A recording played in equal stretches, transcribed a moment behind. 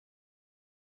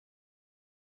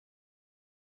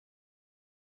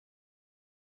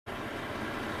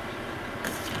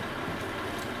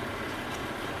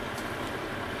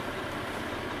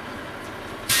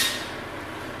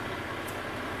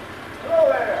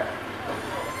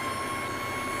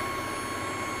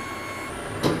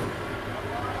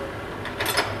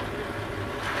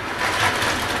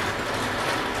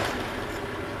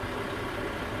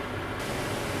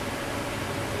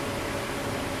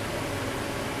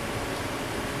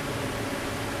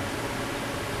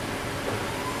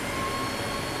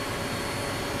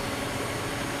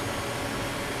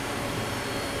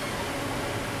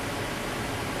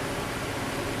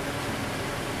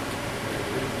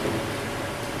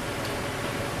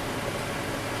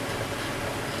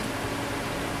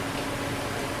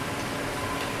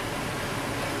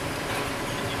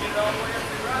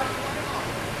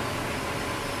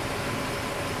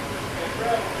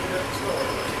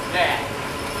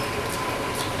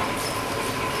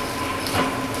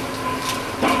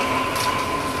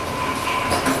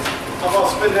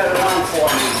spin that around for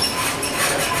me.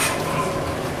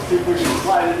 See if we can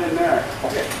slide it in there.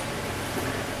 Okay.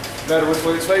 Better which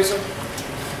way it's facing?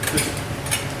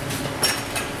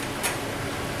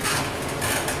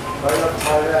 Right up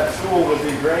by that stool would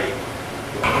be great.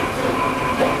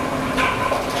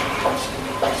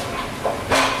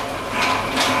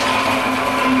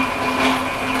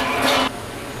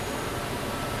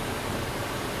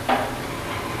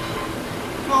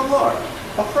 Oh look,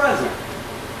 a present.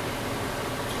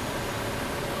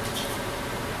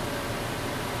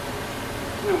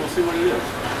 Yeah, we'll see what it is.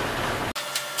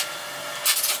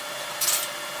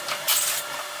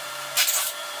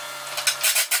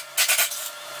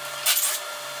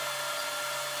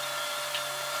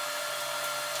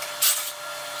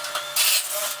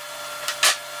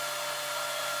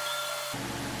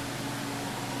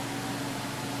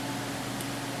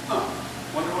 Huh,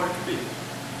 wonder what it could be.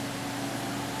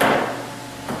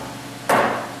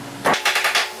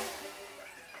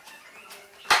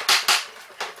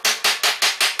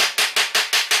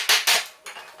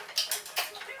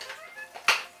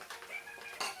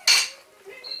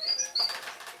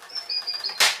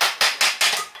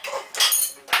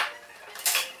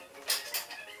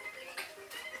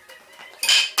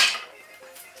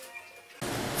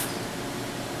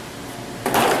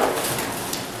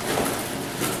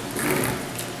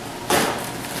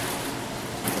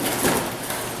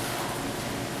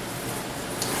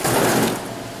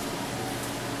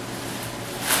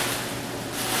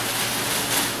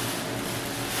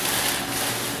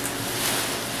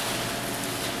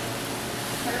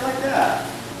 How do you like that?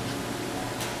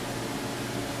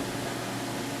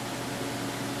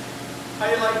 How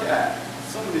do you like that?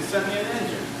 Somebody sent me an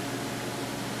engine.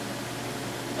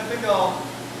 I think I'll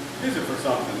use it for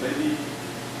something. Maybe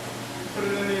put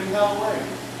it in the impel way.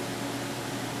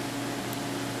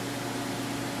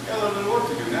 Got a little bit of work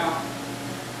to do now.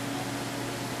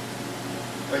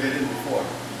 Like I did before.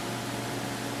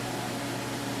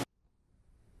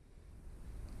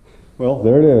 Well,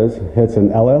 there it is. It's an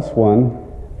LS1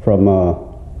 from a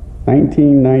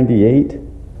 1998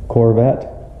 Corvette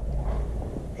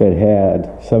that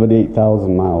had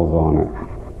 78,000 miles on it.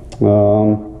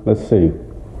 Let's see.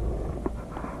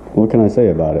 What can I say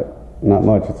about it? Not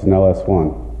much. It's an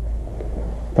LS1.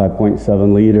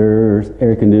 5.7 liters,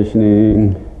 air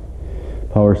conditioning,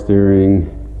 power steering,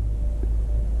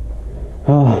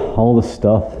 all the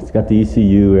stuff. It's got the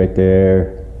ECU right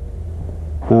there.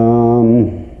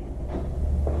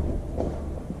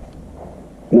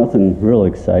 Nothing real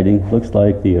exciting. Looks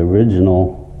like the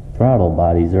original throttle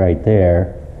body's right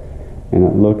there, and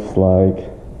it looks like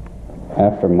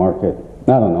aftermarket.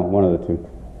 I don't know, one of the two.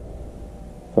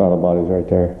 Throttle body's right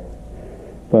there.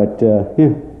 But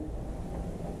yeah,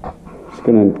 it's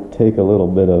going to take a little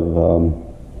bit of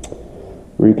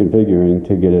reconfiguring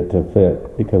to get it to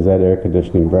fit, because that air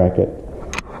conditioning bracket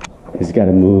has got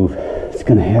to move. It's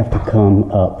going to have to come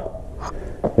up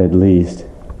at least.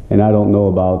 And I don't know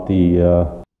about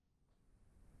the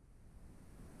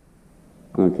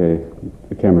okay,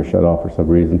 the camera shut off for some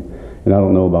reason, and I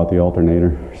don't know about the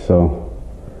alternator. So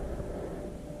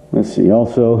let's see.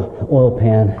 Also, oil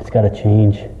pan, it's got to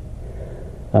change,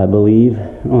 I believe.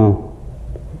 Well,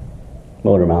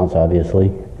 motor mounts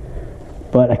obviously,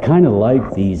 but I kind of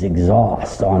like these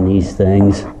exhausts on these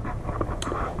things,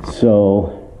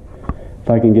 so if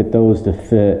I can get those to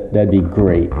fit, that'd be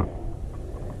great.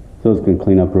 Those can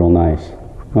clean up real nice.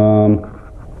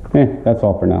 That's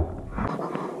all for now.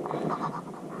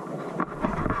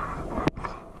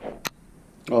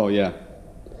 Oh yeah,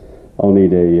 I'll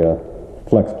need a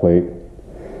flex plate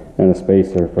and a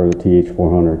spacer for the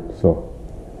TH400. So,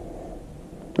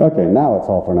 okay, now it's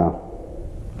all for now.